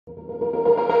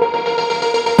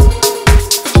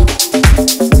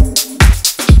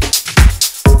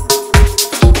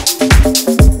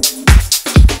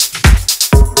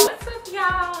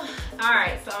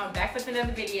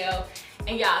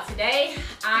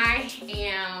I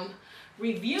am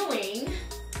reviewing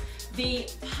the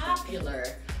popular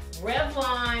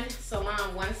Revlon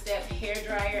Salon One Step Hair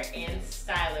Dryer and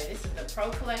Styler. This is the Pro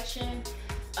Collection.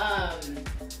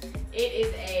 It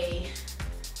is a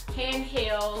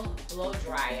handheld blow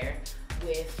dryer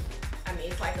with,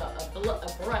 it's like a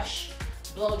brush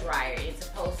blow dryer. It's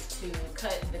supposed to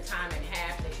cut the time in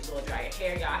half that you blow dry your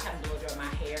hair. Y'all, I haven't blow dried my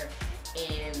hair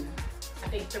in I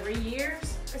think 3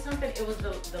 years or something. It was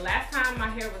the last time my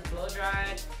hair was blow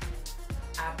dried,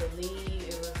 I believe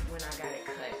it was when I got it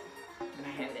cut, when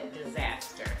I had that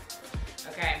disaster.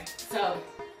 Okay, so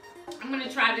I'm gonna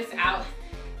try this out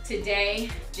today.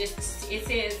 It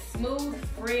says smooth,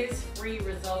 frizz-free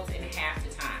results in half the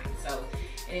time. So,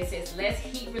 and it says less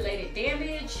heat-related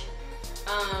damage,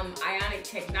 ionic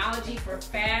technology for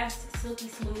fast, silky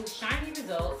smooth, shiny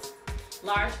results,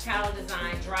 large paddle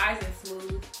design, dries and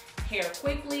smooth hair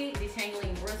quickly,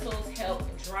 detangling bristles, help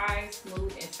dry,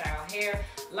 smooth, and style hair,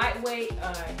 lightweight,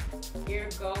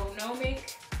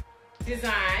 ergonomic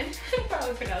design,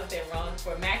 probably pronounced that wrong,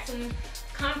 for maximum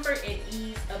comfort and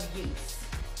ease of use.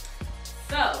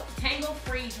 So,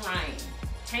 tangle-free drying.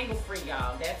 Tangle-free,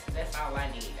 y'all. That's all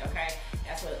I need, okay?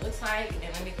 That's what it looks like. And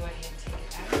let me go ahead and take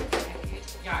it out of the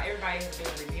package. Y'all, everybody has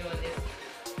been reviewing this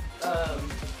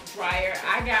dryer.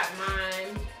 I got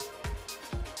mine.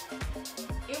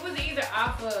 It was either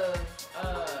off of,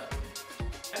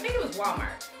 I think it was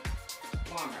Walmart.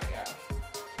 Walmart, y'all.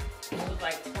 It was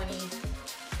like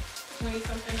 $20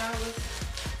 something, I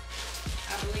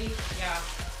believe. Yeah.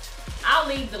 I'll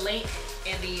leave the link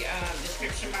in the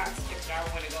description box if y'all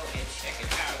want to go and check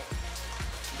it out.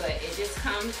 But it just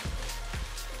comes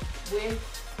with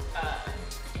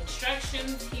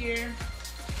instructions here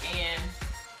and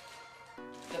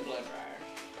the blow dryer.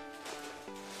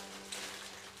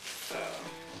 So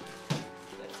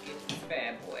let's get this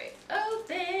bad boy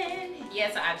open.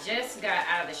 Yes, I just got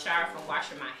out of the shower from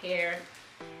washing my hair,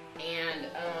 and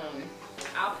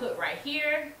I'll put right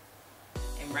here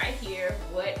and right here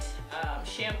what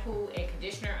shampoo and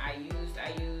conditioner I used.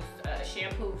 I used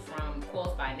shampoo from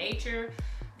Coils by Nature,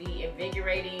 the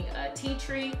invigorating tea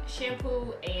tree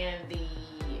shampoo, and the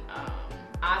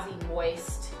Aussie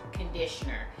Moist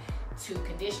conditioner to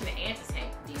condition and to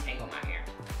detangle my hair.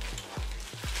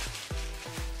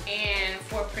 And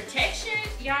for protection,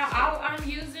 y'all, all I'm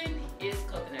using is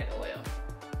coconut oil.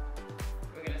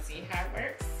 We're gonna see how it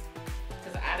works,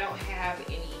 because I don't have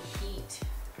any heat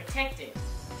protectant,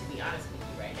 to be honest with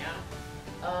you right now.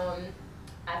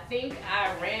 I think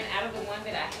I ran out of the one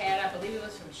that I had. I believe it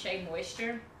was from Shea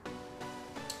Moisture.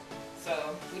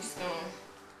 So we just gonna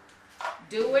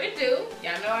do what it do.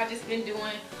 Y'all know I just been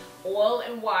doing oil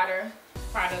and water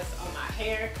products on my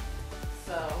hair.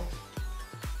 So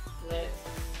let's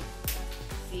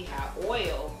see how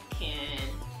oil can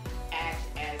act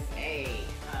as a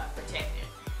protectant.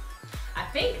 I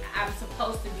think I'm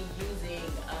supposed to be using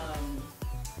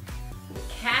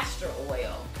castor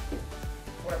oil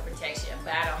for protection,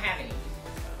 but I don't have any. So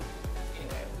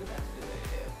anyway, we're about to do what it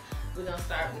do. We're gonna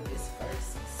start with this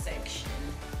first section.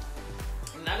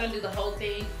 I'm not gonna do the whole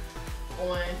thing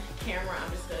on camera.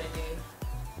 I'm just gonna do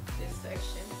this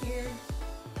section here.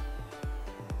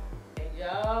 And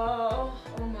y'all,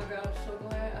 oh my God, I'm so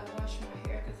glad I washed my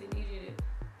hair because it needed it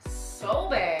so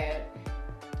bad.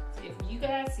 So if you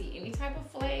guys see any type of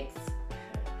flakes,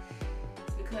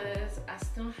 it's because I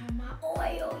still don't have my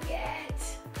oil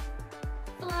yet.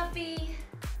 Fluffy.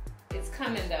 It's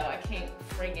coming though. I can't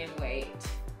friggin' wait.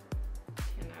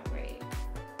 Cannot wait.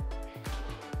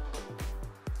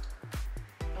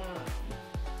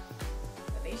 I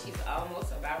think she's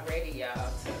almost about ready,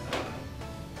 y'all, to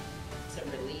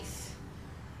release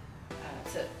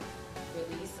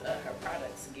her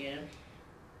products again.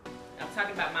 I'm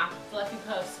talking about my Fluffy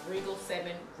Puffs Regal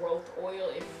 7 Growth Oil,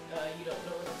 if you don't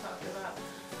know what I'm talking about.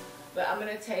 But I'm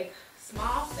gonna take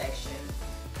small sections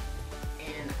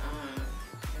and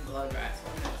blow dry. So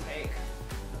I'm gonna take a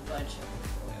bunch of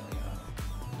this oil, y'all.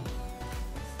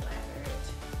 Slather it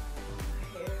on my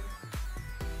hair.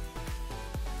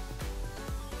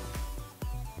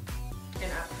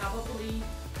 And I probably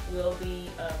will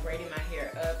be braiding my hair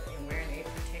up and wearing a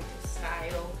protective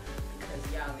style, because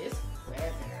y'all, this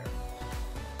weather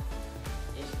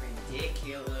is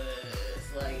ridiculous.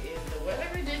 Like, is the weather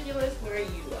ridiculous where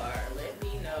you are? Let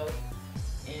me know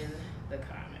in the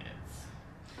comments.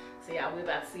 So y'all, we're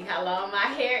about to see how long my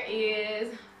hair is.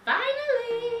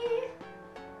 Finally!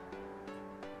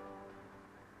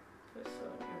 Put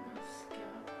some in my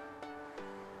scalp.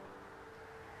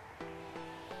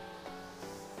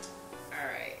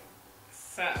 Alright,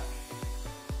 so,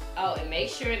 oh, and make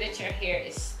sure that your hair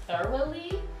is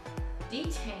thoroughly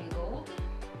detangled.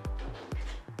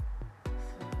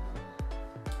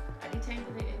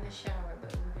 detangled it in the shower,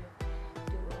 but we're gonna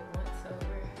do a once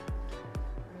over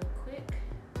real quick.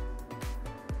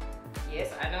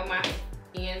 Yes, I know my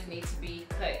ends need to be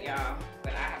cut, y'all,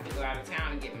 but I have to go out of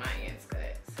town and get my ends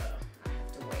cut, so I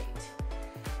have to wait.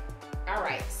 All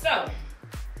right, so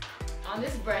on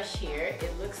this brush here,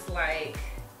 it looks like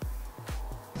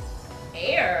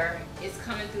air is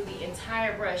coming through the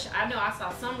entire brush. I know I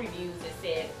saw some reviews that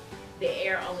said the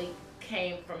air only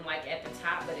came from like at the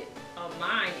top, but on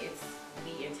mine it's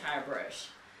the entire brush.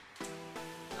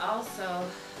 Also,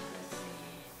 let's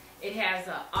see, it has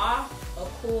a off, a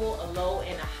cool, a low,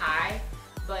 and a high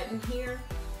button here,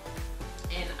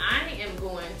 and I am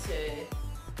going to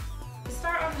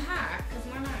start on the high because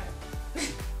why not?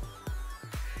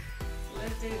 So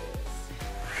let's do this.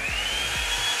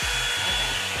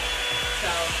 So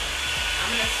I'm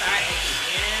gonna start at the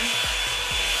end.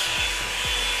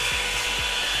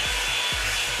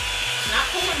 Not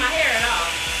pulling my hair at all.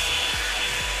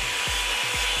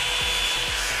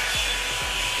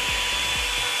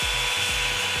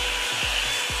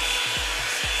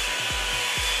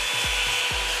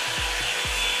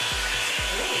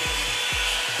 Ooh.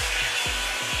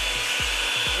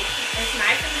 It's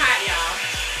nice and hot, y'all.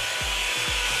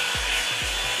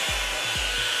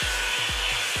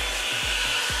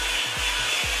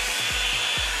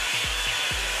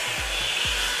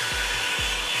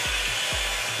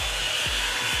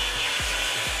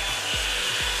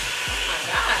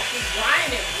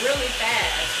 Drying it really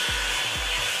fast.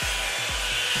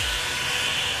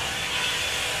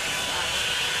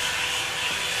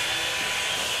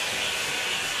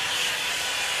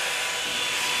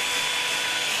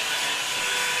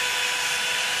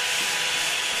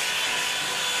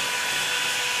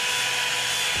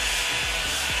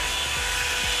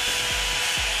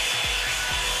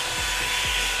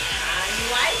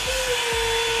 I'm liking it.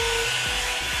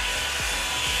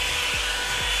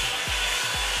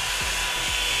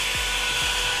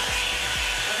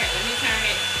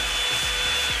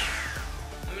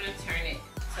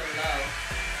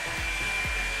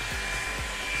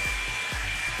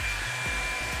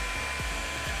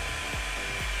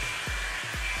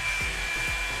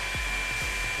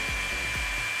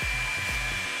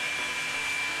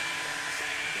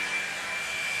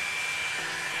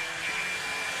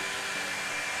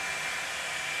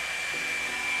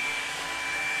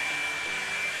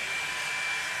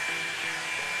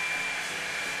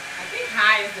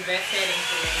 High is the best setting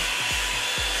for me.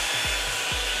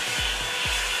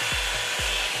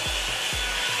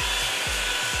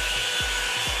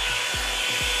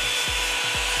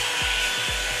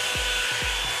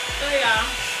 So y'all,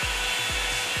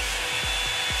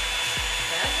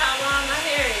 that's how long my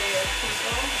hair is,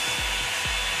 people.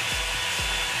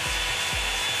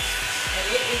 And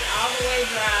it is all the way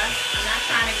dry. I'm not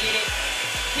trying to get it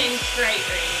pin straight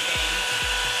or anything.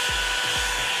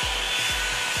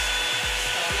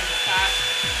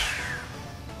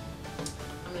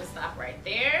 I'm gonna stop right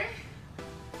there.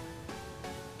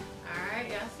 All right,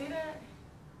 y'all see that?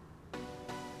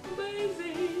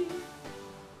 Amazing.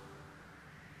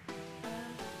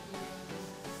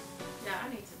 Yeah, I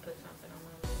need to put something on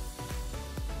my lips.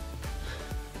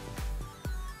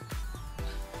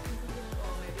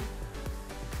 Oh, maybe.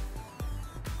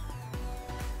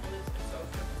 My lips are so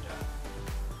freaking dry.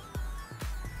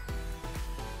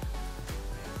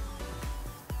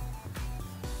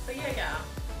 So yeah, y'all,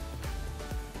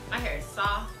 my hair is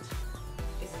soft,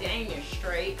 it's dang near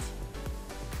straight,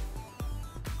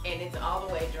 and it's all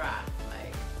the way dry.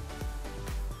 Like,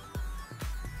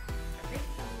 I think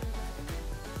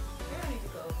I need to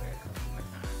go over it a couple more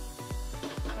times.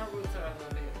 My roots are a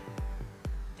little bit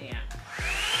damp.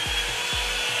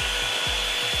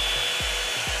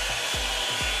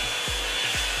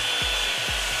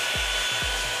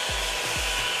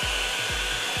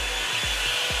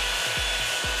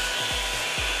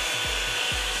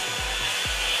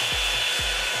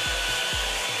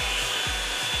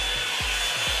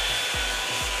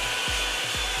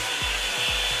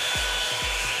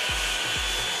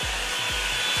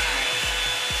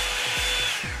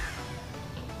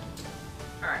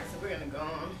 Alright, so we're gonna go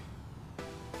on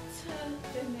to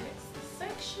the next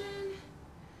section.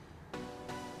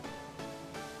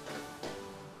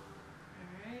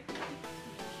 Alright, make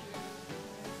sure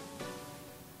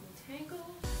you entangle.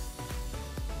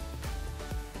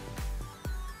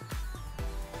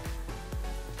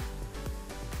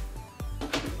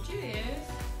 Which is,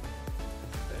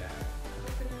 put our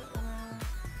coconut oil.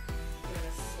 We're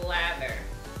gonna slather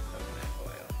coconut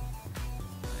oil.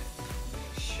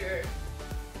 Make sure.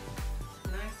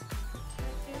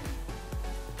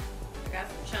 I got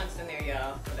some chunks in there,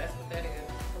 y'all, so that's what that is.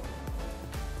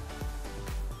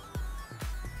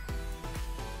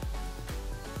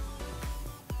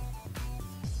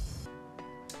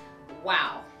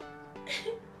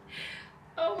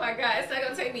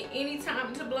 any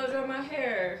time to blow dry my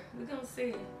hair. We're gonna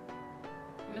see.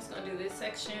 I'm just gonna do this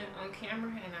section on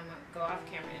camera and I'm gonna go off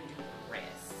camera and do the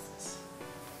rest.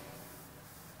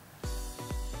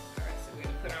 Alright, so we're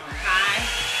gonna put her on high.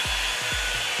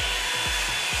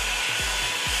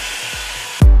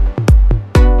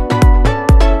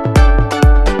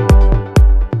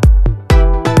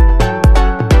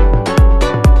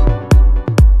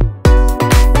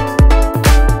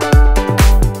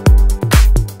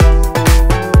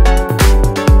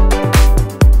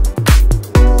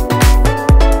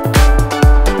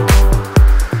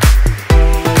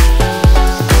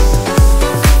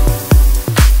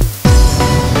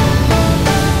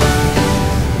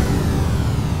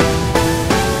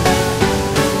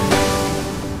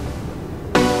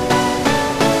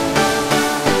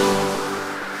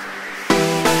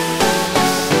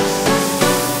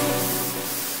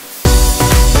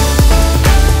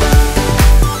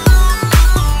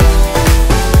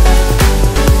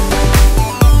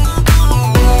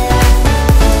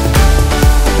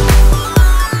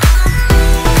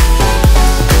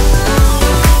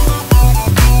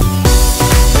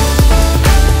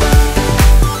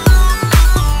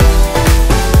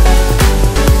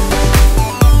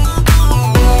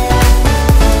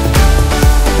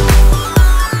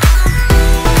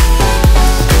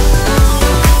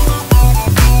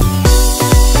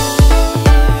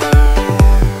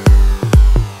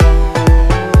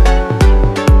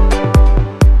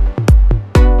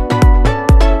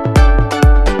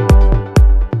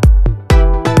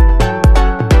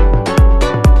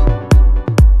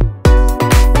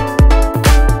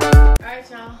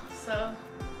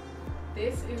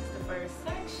 This is the first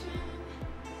section.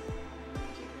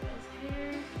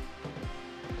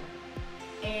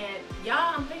 And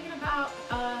y'all, I'm thinking about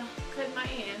cutting my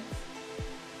ends.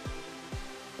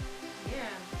 Yeah.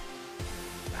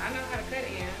 I know how to cut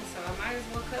ends, so I might as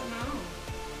well cut my own.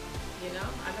 You know,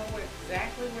 I know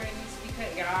exactly where it needs to be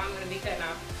cut. Y'all, I'm going to be cutting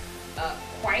off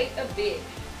quite a bit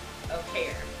of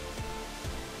hair.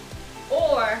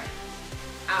 Or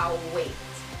I'll wait.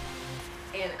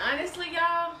 And honestly,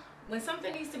 y'all, when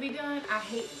something needs to be done, I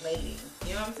hate waiting.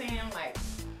 You know what I'm saying? Like,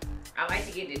 I like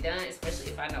to get it done,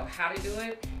 especially if I know how to do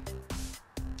it.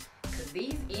 Cause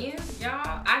these ends,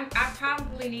 y'all, I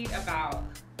probably need about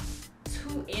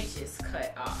 2 inches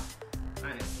cut off,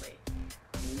 honestly.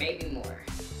 Maybe more.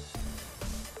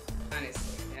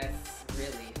 Honestly, that's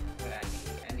really what I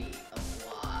need. I need a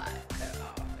lot cut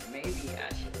off. And maybe I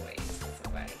should wait so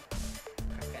somebody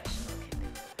professional can do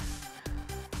it.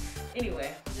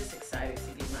 Anyway, I'm just excited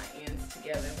to get my ends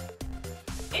together.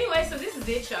 Anyway, so this is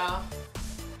it, y'all.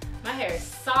 My hair is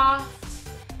soft.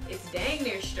 It's dang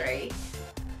near straight.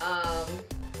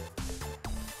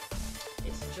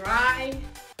 It's dry.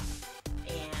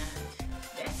 And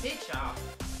that's it, y'all.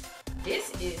 This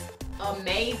is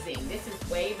amazing. This is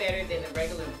way better than the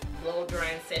regular blow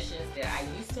drying sessions that I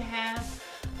used to have.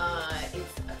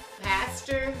 It's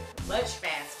faster, much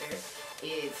faster.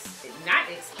 It's not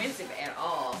expensive at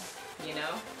all, you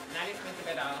know, not expensive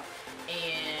at all.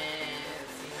 And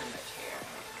see how much hair.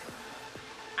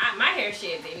 My hair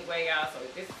sheds anyway, y'all, so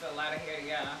this is a lot of hair,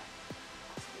 y'all.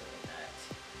 It's really not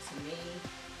to me.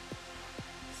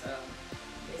 So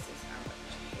this is how much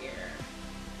hair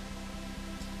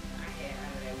I had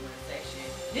out of that one section.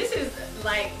 This is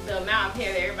like the amount of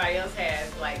hair that everybody else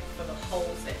has, like for the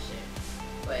whole session.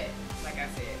 But like I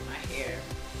said, my hair,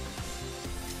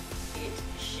 it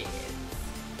sheds.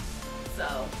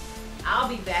 So I'll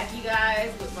be back, you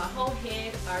guys, with my whole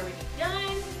head already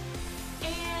done,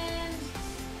 and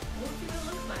we'll see what it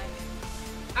looks like.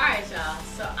 Alright, y'all,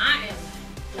 so I am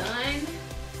done.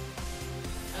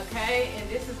 Okay, and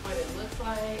this is what it looks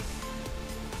like.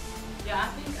 Yeah, I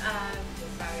think I've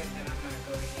decided that I'm gonna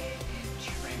go ahead and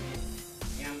trim it.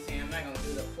 You know what I'm saying? I'm not gonna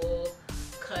do the full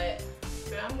cut,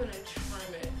 but I'm gonna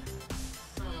trim it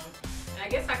some. And I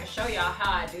guess I can show y'all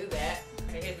how I do that.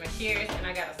 Okay, here's my shears, and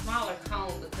I got a smaller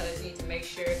comb because you need to make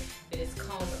sure that it's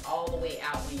combed all the way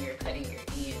out when you're cutting your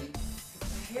end. My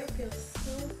hair feels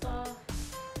so soft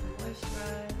and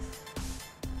moisturized.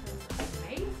 It feels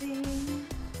amazing.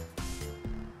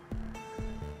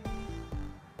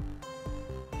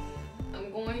 I'm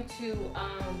going to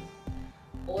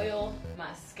oil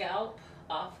my scalp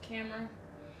off camera.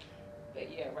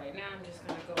 But yeah, right now I'm just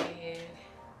gonna go ahead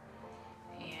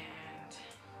and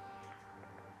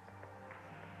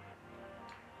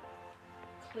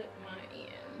clip my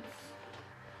ends.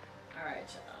 Alright,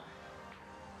 y'all.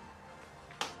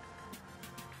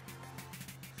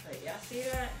 So y'all see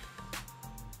that?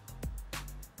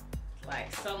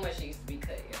 Like, so much needs to be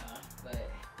cut, y'all. But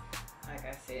like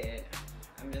I said,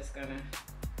 I'm just gonna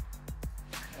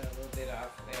cut cut a little bit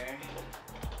off there.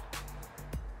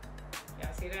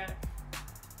 Y'all see that?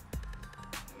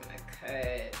 I'm gonna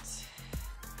cut.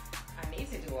 I need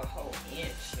to do a whole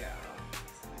inch, y'all.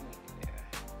 So I need to do.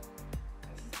 I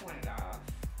just want it off.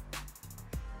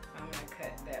 I'm gonna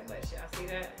cut that much. Y'all see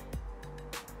that?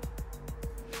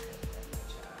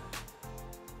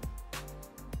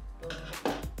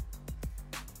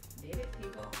 Did it,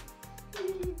 people?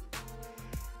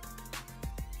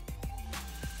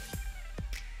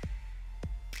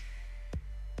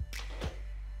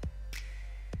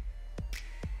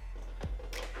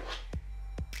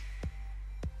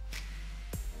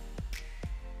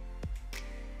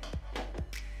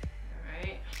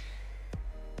 Alright.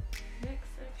 Next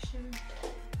section. Get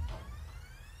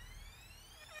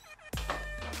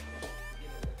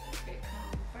it with this big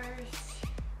comb first.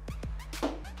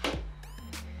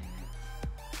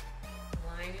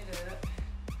 Line it up.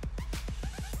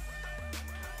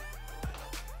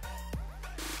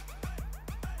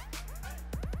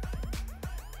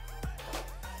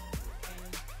 And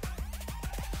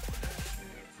make sure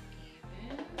it's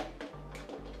even.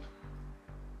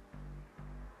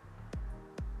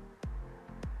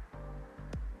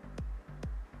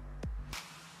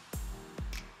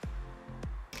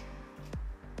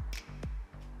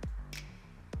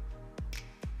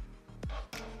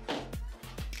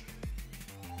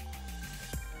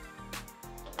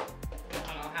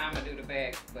 I don't know how I'm gonna do the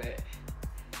back, but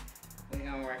we're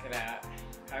gonna work it out.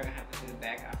 Probably gonna have to do the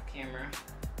back off camera.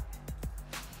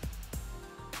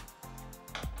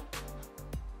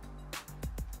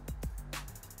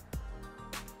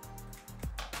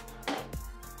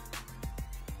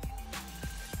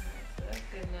 Alright, so that's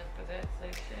good enough for that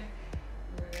section.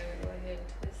 We're gonna go ahead and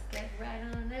twist that right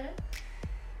on up.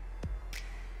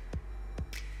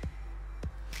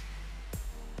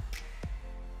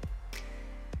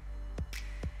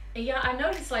 And y'all, I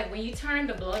noticed like when you turn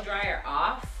the blow dryer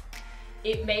off,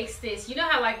 it makes this, you know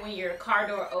how like when your car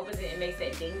door opens it makes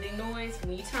that ding ding noise?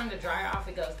 When you turn the dryer off,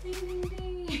 it goes ding ding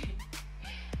ding.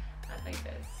 I think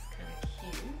that's kind of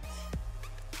cute.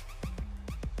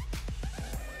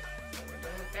 Alright, so we're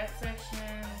done with that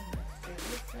section. Let's do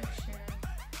this section.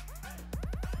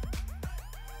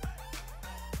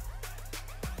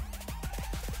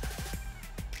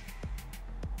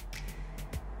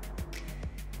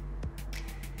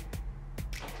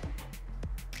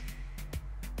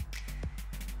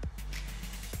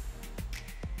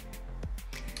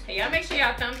 Hey, y'all make sure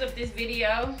y'all thumbs up this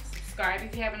video, subscribe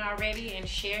if you haven't already, and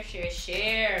share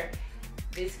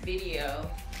this video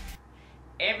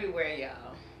everywhere,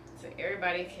 y'all, so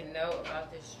everybody can know about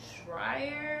this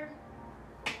dryer,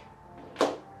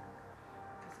 because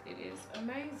it is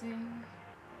amazing.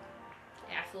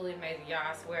 Absolutely amazing, y'all.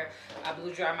 I swear, I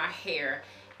blew dry my hair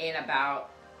in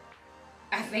about,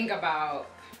 I think about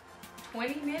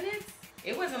 20 minutes.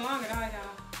 It wasn't long at all,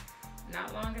 y'all.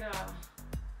 Not long at all.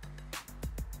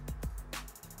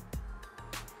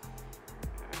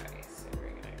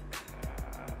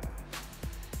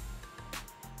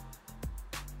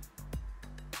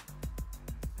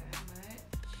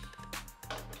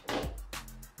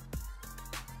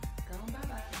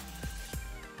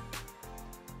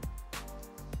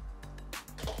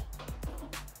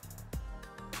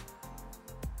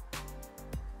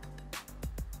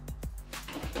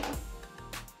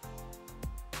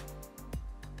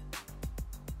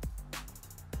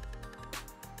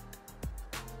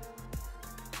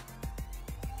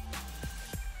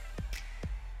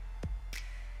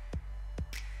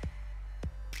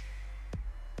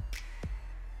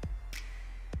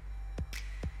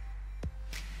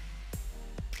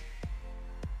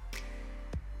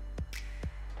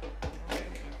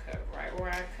 Where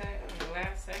I cut on the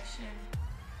last section,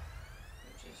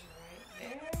 which is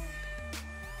right there.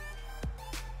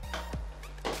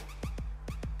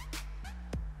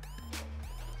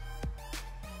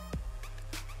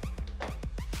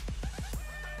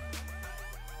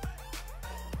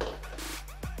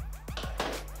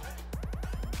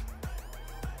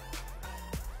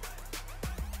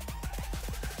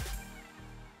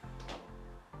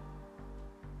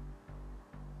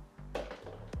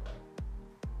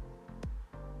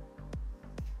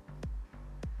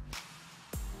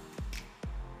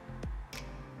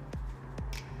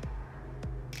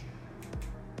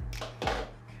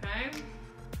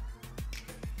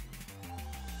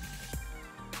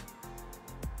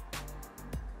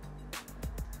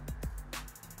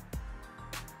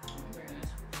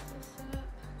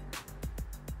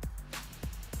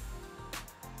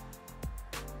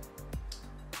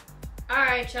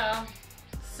 Alright, y'all,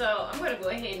 so I'm going to go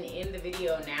ahead and end the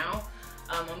video now.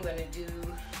 I'm going to do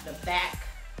the back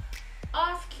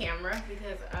off camera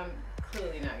because I'm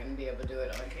clearly not going to be able to do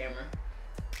it on camera.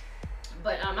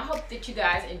 But I hope that you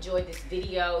guys enjoyed this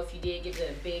video. If you did, give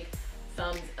it a big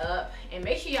thumbs up. And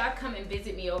make sure y'all come and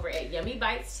visit me over at Yummy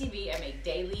Bites TV. I make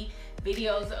daily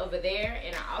videos over there.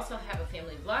 And I also have a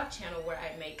family vlog channel where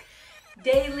I make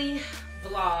daily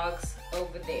vlogs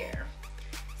over there.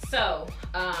 So,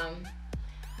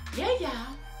 yeah,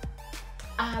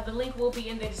 y'all. The link will be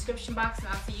in the description box, and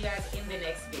I'll see you guys in the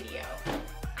next video.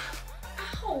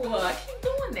 Oh, I keep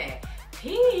doing that.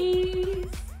 Peace.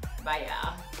 Bye,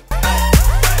 y'all.